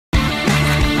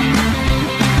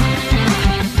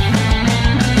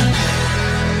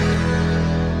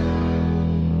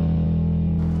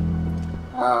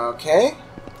Okay.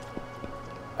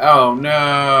 Oh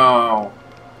no!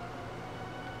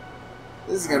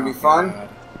 This is gonna be fun. God.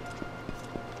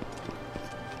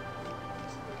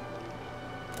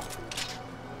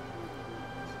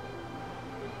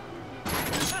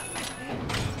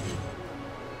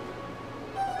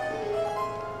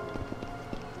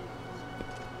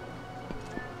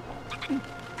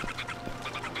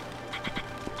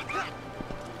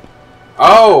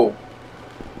 Oh!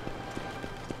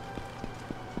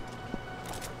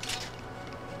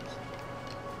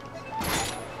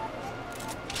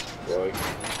 Really?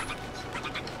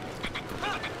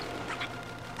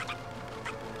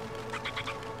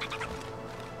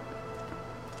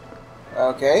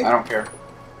 Okay. I don't care.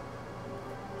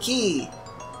 Key.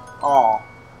 Aw.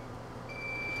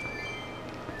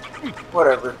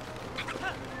 Whatever.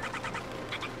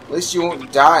 At least you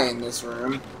won't die in this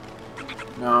room.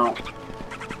 No.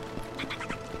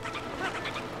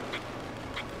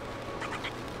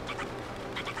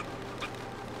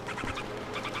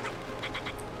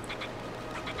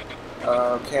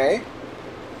 Okay.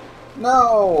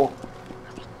 No!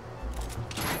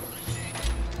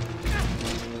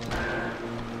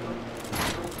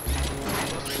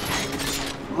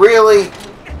 Really?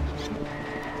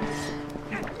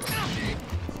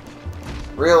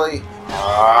 Really?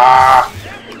 Ah!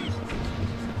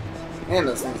 Man,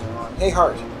 those things are annoying. Hey,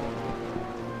 heart.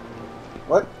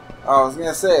 What? Oh, I was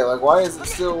gonna say, like, why is it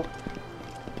still...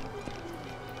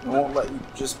 It won't let you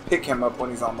just pick him up when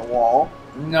he's on the wall.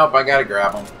 Nope, I gotta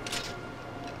grab him.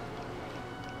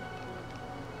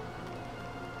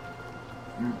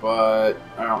 But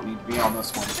I don't need to be on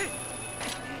this one.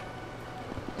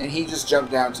 And he just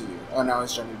jumped down to you. Oh, now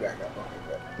he's jumping back up.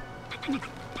 Okay,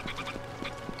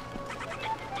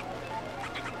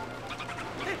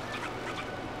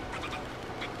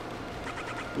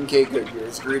 good. Okay, good. You're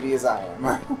as greedy as I am.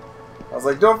 I was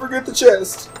like, don't forget the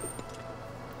chest.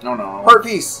 No, no. Heart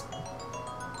piece.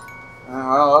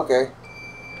 Oh, okay.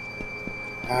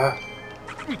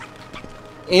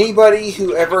 Anybody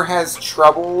who ever has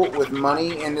trouble with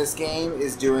money in this game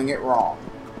is doing it wrong.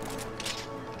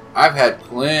 I've had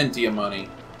plenty of money.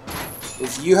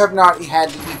 Is you have not had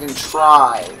to even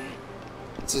try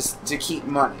to keep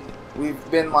money.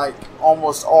 We've been like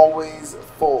almost always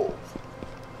full.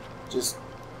 Just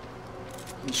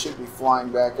he should be flying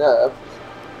back up.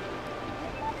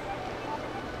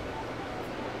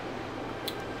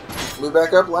 Flew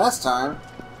back up last time.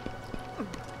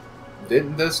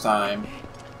 Didn't this time.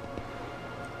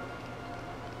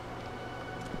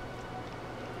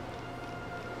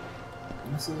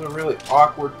 This is a really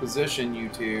awkward position, you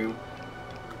two.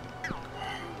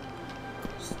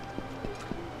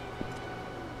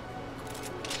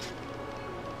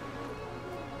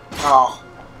 Oh.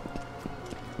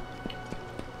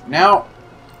 Now,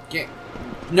 get...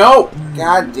 No!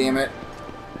 God damn it.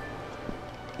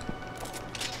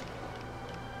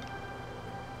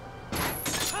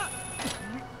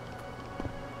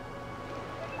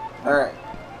 Alright.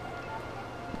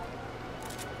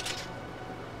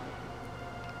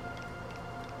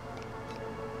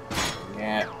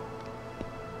 Yeah.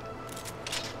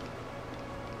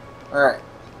 Alright.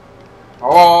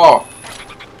 Oh!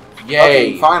 Yay!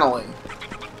 Okay, finally.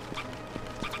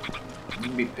 You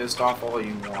can be pissed off all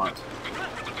you want.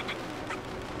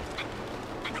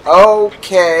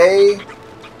 Okay.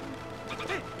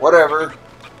 Whatever.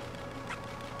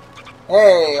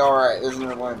 Hey, alright, there's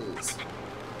another one of these.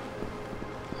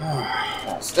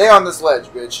 Stay on this ledge,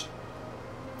 bitch.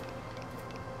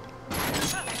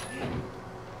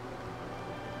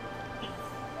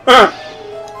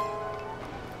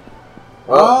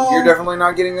 Well, you're definitely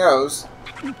not getting those.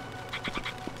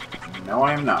 No,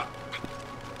 I am not.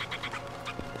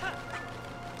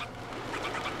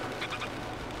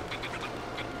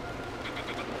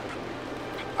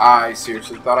 I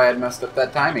seriously thought I had messed up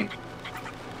that timing.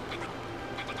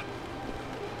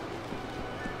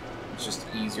 It's just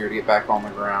easier to get back on the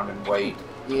ground and wait.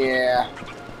 Yeah.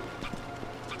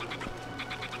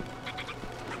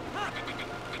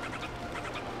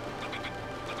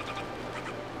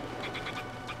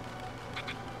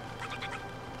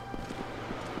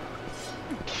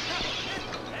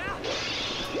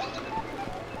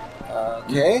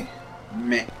 Okay.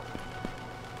 Meh.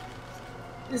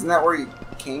 Isn't that where you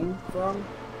came from?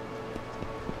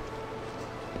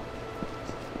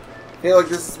 I feel like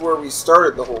this is where we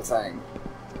started the whole thing.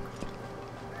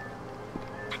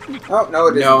 Oh, no,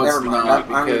 it isn't. No, Never it's mind.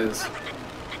 not, because...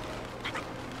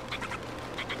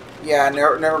 Yeah,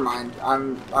 never mind.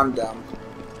 I'm dumb.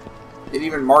 It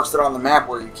even marks it on the map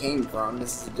where you came from.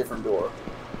 This is a different door.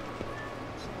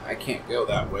 I can't go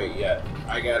that way yet.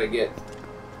 I gotta get...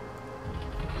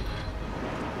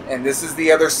 And this is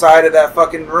the other side of that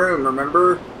fucking room,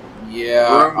 remember?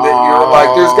 Yeah. Room that you're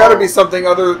like, there's got to be something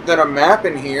other than a map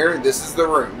in here. This is the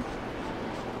room.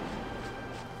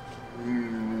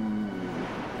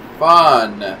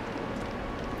 Fun.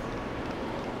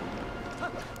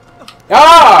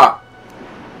 Ah!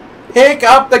 Pick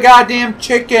up the goddamn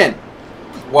chicken.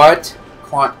 What?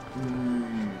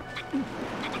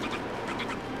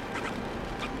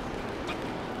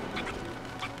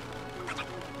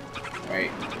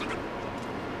 Wait.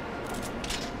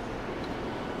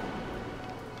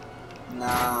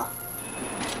 Nah.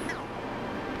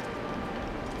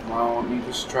 Well, let me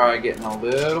just try getting a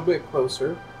little bit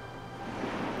closer.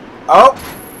 Oh!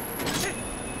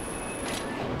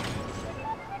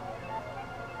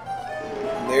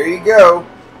 There you go.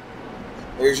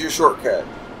 There's your shortcut.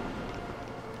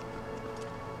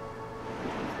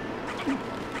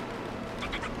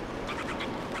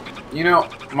 You know,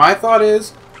 my thought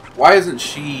is, why isn't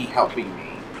she helping me?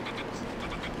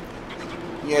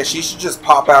 Yeah, she should just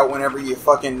pop out whenever you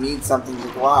fucking need something to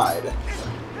glide.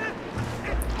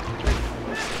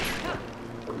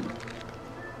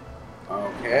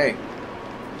 Okay.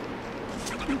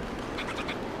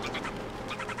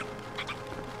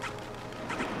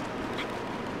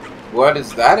 What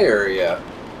is that area?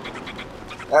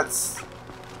 That's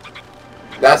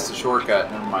the shortcut,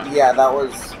 never mind. Yeah, that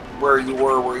was where you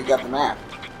were, where you got the map.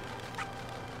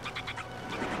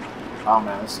 Oh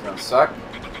man, this is gonna suck.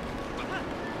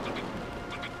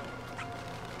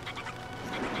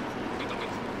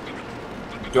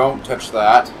 Don't touch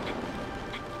that.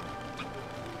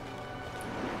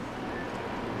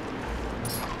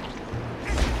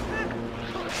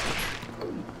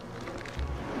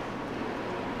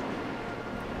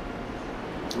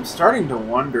 I'm starting to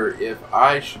wonder if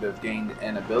I should have gained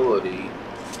an ability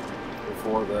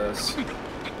before this.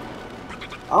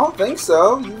 I don't think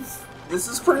so. This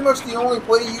is pretty much the only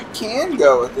way you can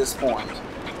go at this point.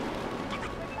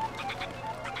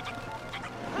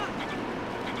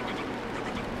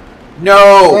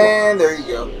 No! And there you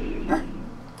go.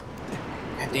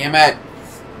 God damn it.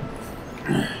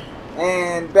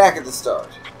 And back at the start.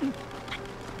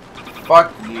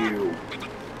 Fuck you.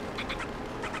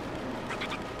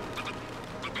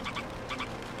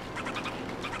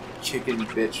 Chicken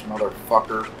bitch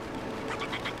motherfucker.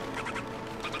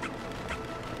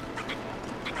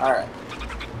 Alright.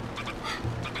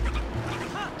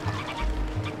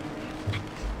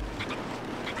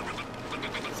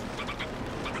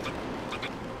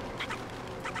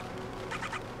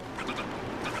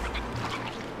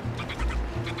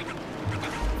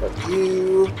 Fuck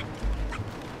you.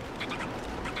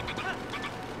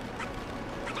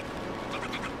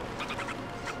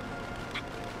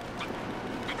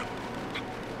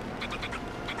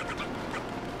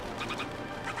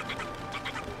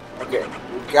 Okay,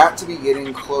 we've got to be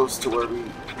getting close to where we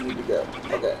need to go.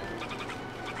 Okay.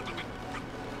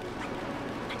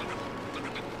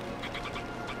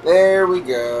 There we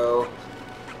go.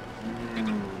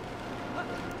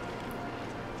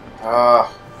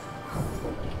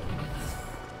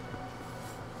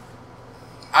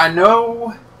 I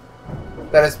know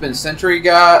that it's been centuries,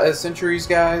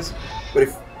 guys, but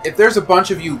if there's a bunch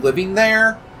of you living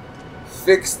there,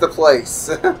 Fix the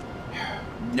place.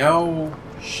 no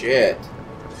shit.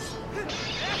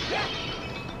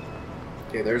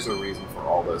 Okay, there's a reason for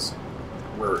all this.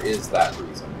 Where is that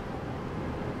reason?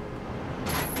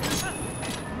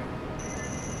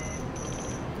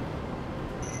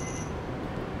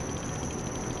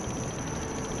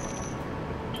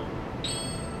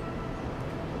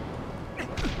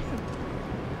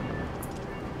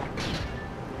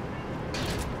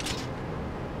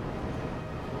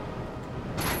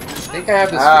 I think I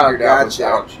have this figured out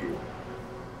without you.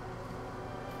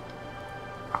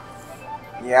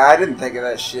 Yeah, I didn't think of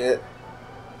that shit.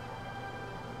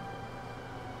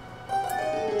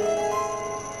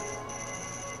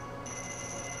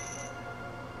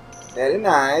 Very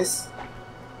nice.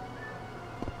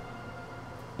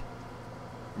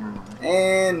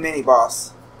 And mini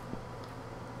boss.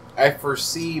 I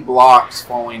foresee blocks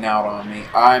falling out on me.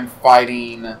 I'm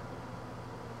fighting...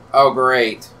 Oh,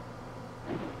 great.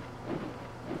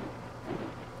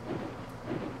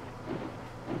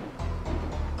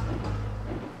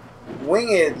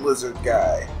 Winged lizard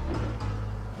guy.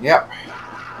 Yep.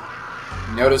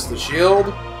 Notice the shield?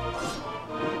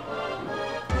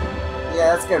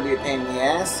 Yeah, that's gonna be a pain in the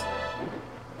ass.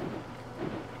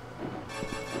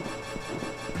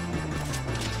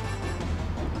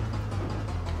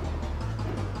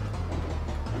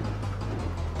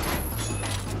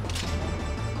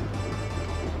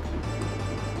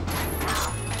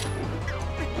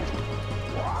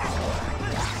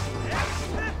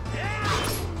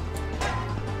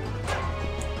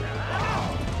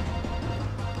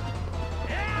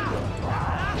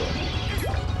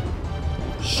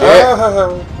 Shit.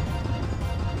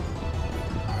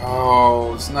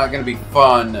 Oh, it's not gonna be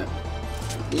fun.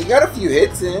 You got a few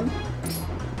hits in.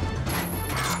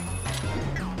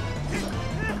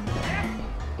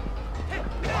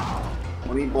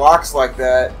 When he blocks like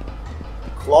that,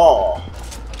 claw.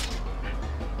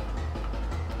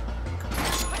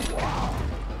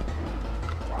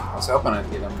 I was hoping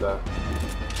I'd get him to.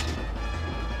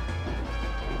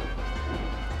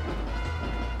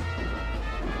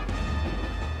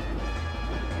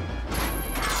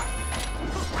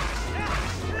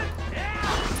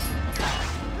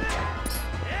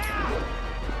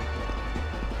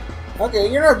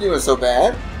 Okay, you're not doing so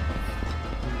bad.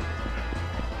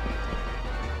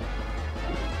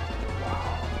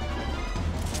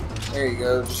 There you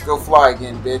go. Just go fly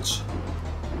again, bitch.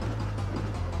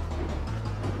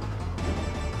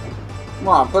 Come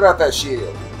on, put out that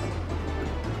shield.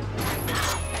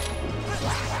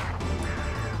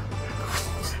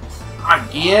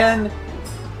 Again?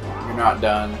 You're not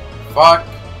done. Fuck.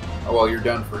 Oh, well, you're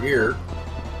done for here.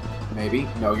 Maybe.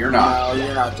 No, you're not. No,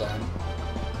 you're not done.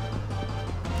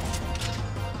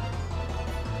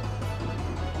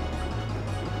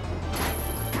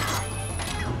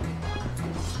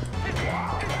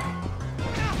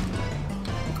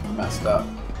 I messed up.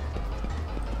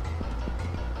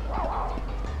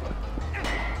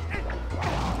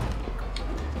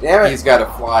 Damn it. He's got to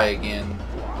fly again.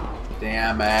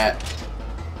 Damn it.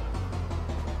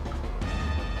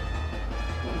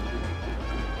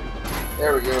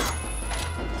 There we go.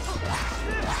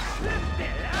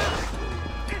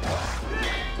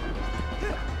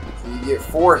 So you get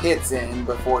 4 hits in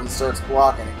before he starts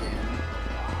blocking again.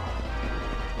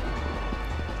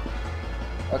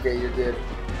 Okay, you're good.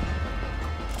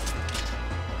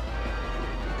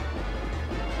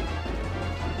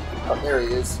 Oh, there he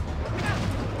is.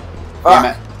 Damn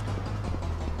it.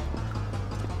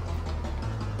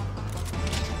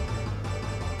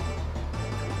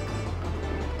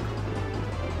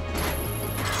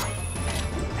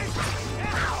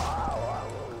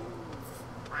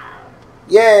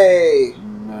 Yay!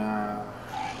 Nope.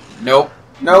 Nope.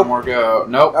 No more go.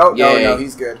 Nope. Oh, Yay. no,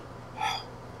 he's good.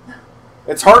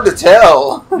 It's hard to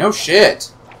tell. No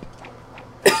shit.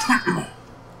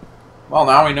 Well,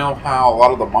 now we know how a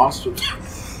lot of the monsters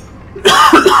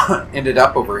ended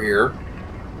up over here.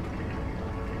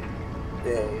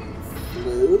 They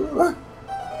flew.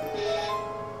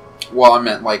 Well, I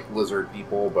meant like lizard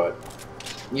people, but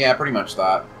yeah, pretty much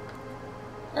that.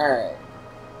 Alright.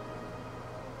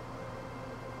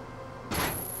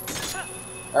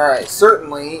 Alright,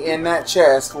 certainly in that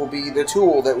chest will be the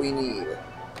tool that we need.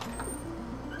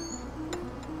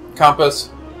 Compass.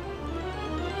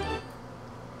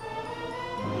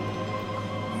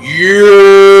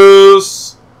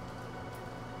 Yes!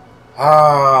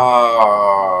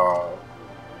 Ah.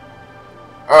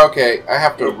 Okay, I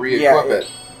have to re-equip it.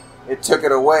 It took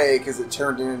it away because it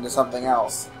turned it into something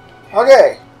else.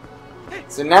 Okay.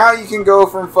 So now you can go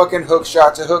from fucking hook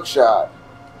shot to hook shot.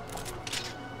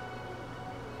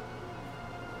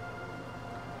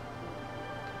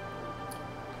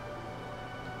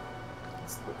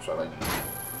 That's the hook shot I need.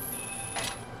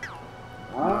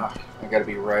 Ah, I gotta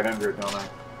be right under it, don't I?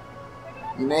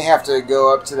 You may have to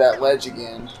go up to that ledge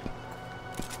again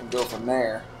and go from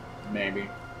there. Maybe.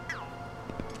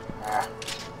 Ah. Yeah,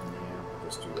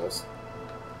 just do this.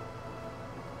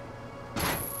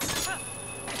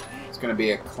 It's gonna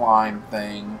be a climb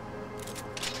thing.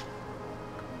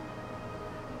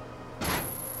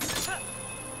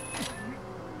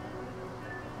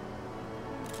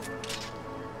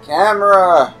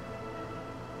 Camera!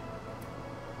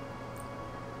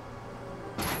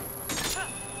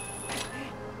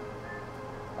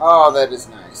 Oh, that is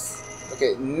nice.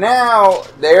 Okay, now,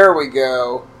 there we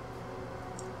go.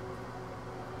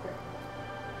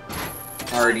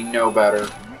 I already know better.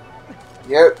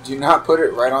 Yep, do not put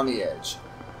it right on the edge.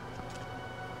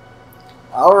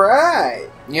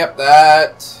 Alright. Yep,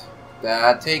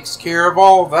 that takes care of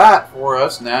all that for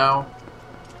us now.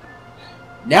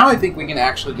 Now I think we can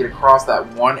actually get across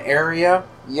that one area.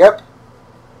 Yep.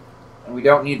 And we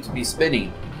don't need to be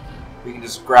spinning. We can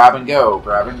just grab and go,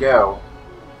 grab and go.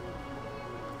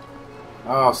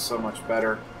 Oh, so much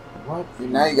better. What?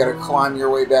 And now you gotta climb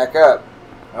your way back up.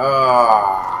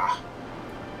 Ah.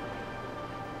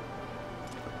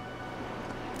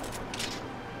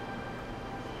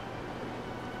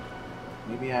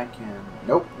 Maybe I can.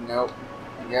 Nope. Nope.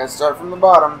 You gotta start from the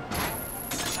bottom.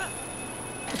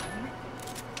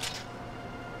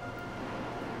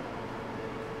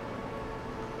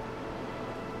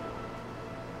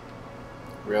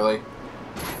 Really?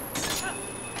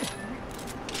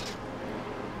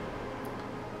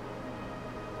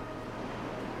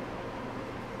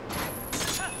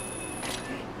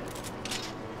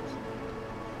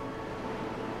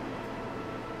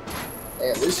 Hey,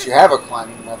 at least you have a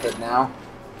climbing method now.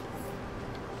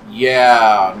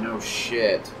 Yeah, no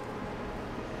shit.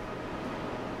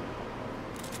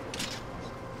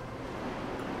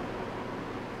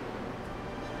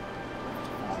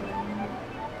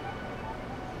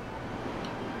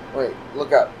 Wait,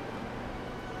 look up.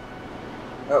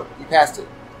 Oh, you passed it.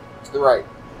 To the right.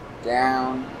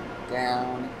 Down,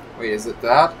 down. Wait, is it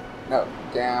that? No,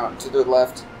 down, to the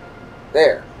left.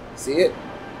 There. See it?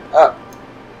 Up.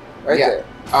 Right Yeah. there.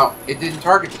 Oh, it didn't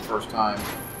target the first time.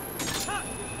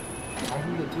 Why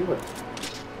did it do it?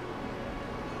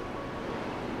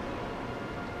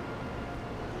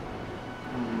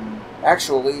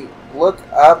 Actually, look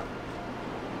up.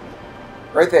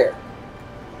 Right there.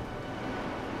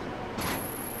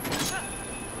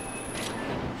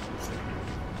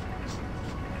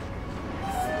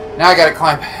 Now I gotta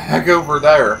climb back over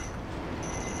there.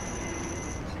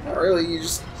 Not really, you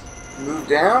just move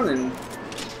down and...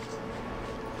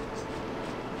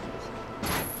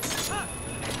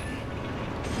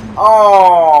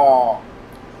 Oh!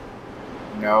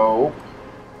 Nope.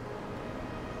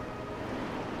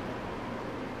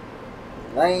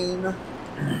 Lame.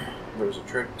 There's a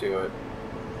trick to it.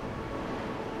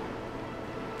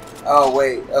 Oh,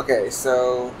 wait. Okay,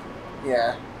 so...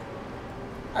 Yeah.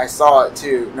 I saw it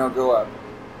too. No, go up.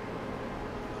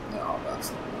 No, that's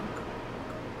the one.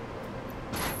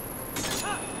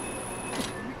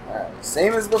 Alright,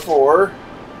 same as before.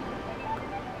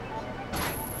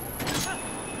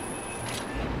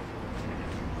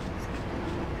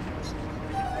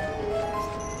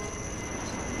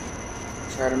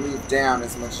 Try to move down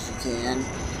as much as you can.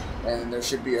 And there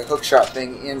should be a hookshot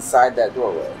thing inside that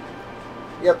doorway.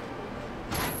 Yep.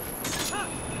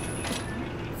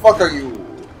 Fuck are you?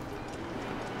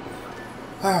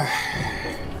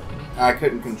 I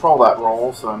couldn't control that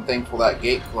roll, so I'm thankful that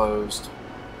gate closed.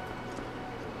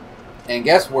 And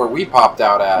guess where we popped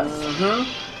out at?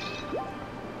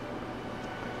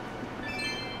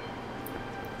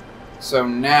 So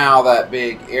now that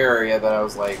big area that I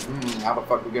was like, how the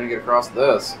fuck are we gonna get across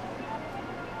this?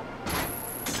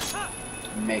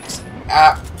 Makes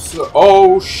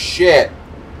oh shit!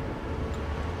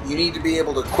 You need to be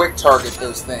able to quick target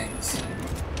those things.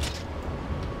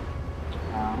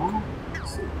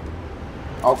 Let's see.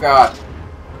 Oh god.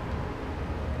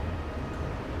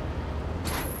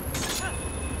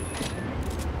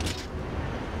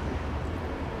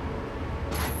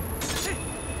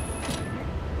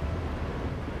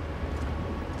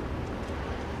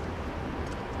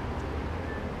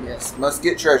 Yes, must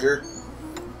get treasure.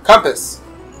 Compass!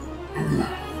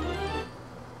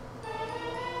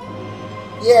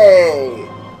 Yay!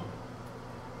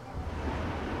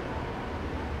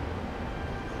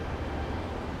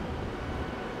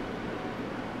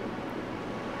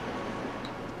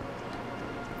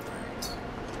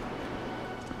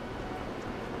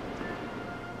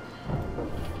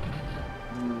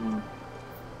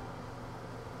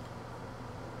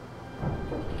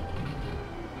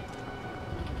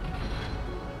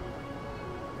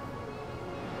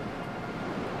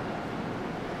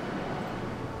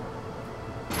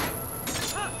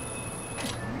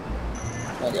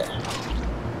 Okay.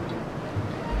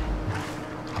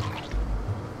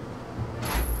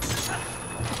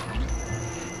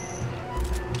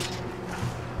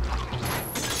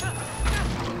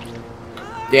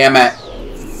 Damn it.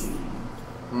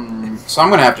 So I'm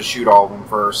gonna have to shoot all of them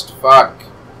first. Fuck.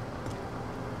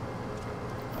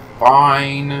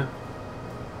 Fine.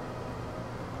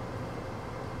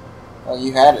 Oh,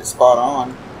 you had it spot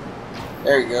on.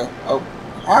 There you go. Oh,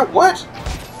 how? What?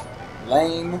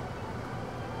 Lame.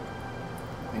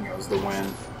 I think it was the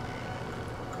wind.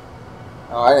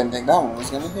 Oh, I didn't think that one was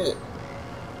gonna hit.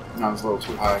 No, it was a little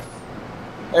too high.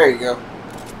 There you go.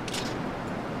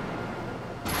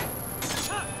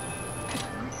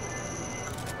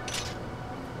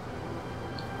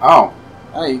 Oh.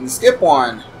 Oh, you can skip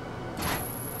one.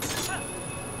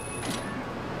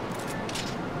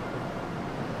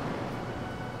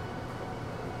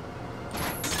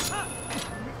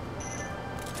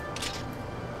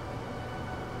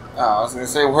 Oh, I was gonna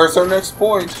say, where's our next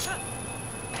point?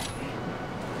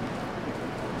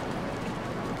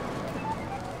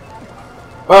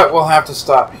 But we'll have to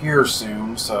stop here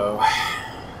soon, so...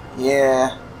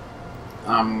 Yeah.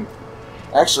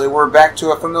 Actually, we're back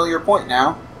to a familiar point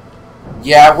now.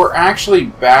 Yeah, we're actually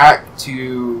back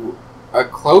to a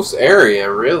close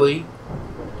area, really.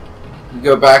 You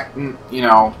go back, you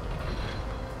know...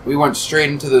 We went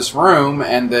straight into this room,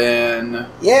 and then...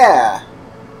 Yeah.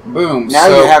 Boom. Now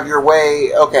so you have your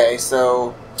way... Okay,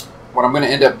 so... What I'm going to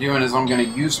end up doing is I'm going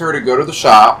to use her to go to the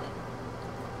shop.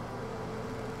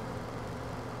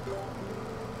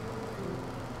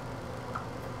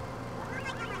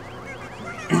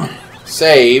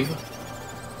 save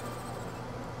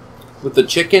with the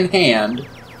chicken hand.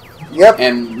 Yep.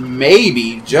 And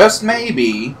maybe, just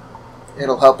maybe,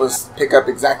 it'll help us pick up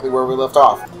exactly where we left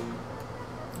off.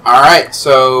 Alright,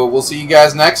 so we'll see you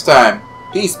guys next time.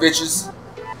 Peace, bitches.